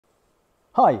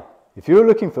Hi, if you're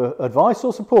looking for advice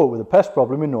or support with a pest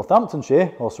problem in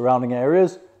Northamptonshire or surrounding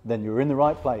areas, then you're in the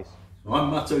right place.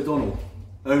 I'm Matt O'Donnell,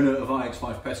 owner of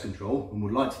iX5 Pest Control, and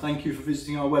would like to thank you for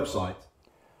visiting our website.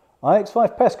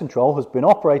 iX5 Pest Control has been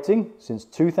operating since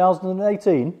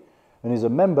 2018 and is a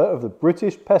member of the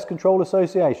British Pest Control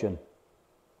Association.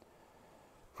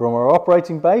 From our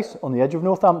operating base on the edge of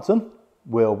Northampton,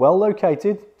 we are well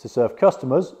located to serve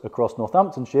customers across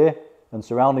Northamptonshire and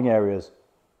surrounding areas.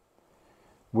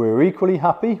 We're equally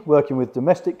happy working with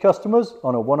domestic customers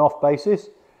on a one-off basis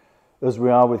as we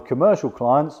are with commercial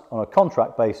clients on a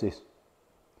contract basis.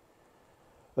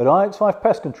 At iX5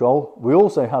 Pest Control, we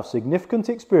also have significant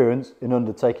experience in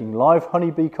undertaking live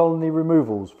honeybee colony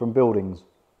removals from buildings.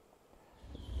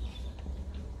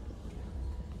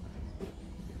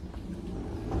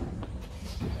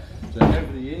 So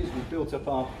over the years we've built up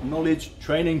our knowledge,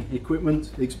 training,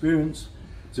 equipment, experience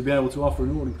to be able to offer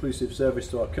an all-inclusive service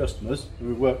to our customers, and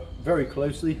we work very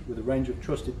closely with a range of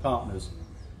trusted partners.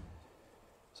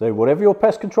 So whatever your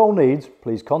pest control needs,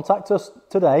 please contact us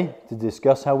today to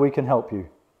discuss how we can help you.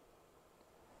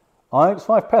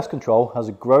 iX5 Pest Control has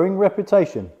a growing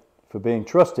reputation for being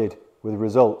trusted with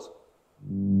results.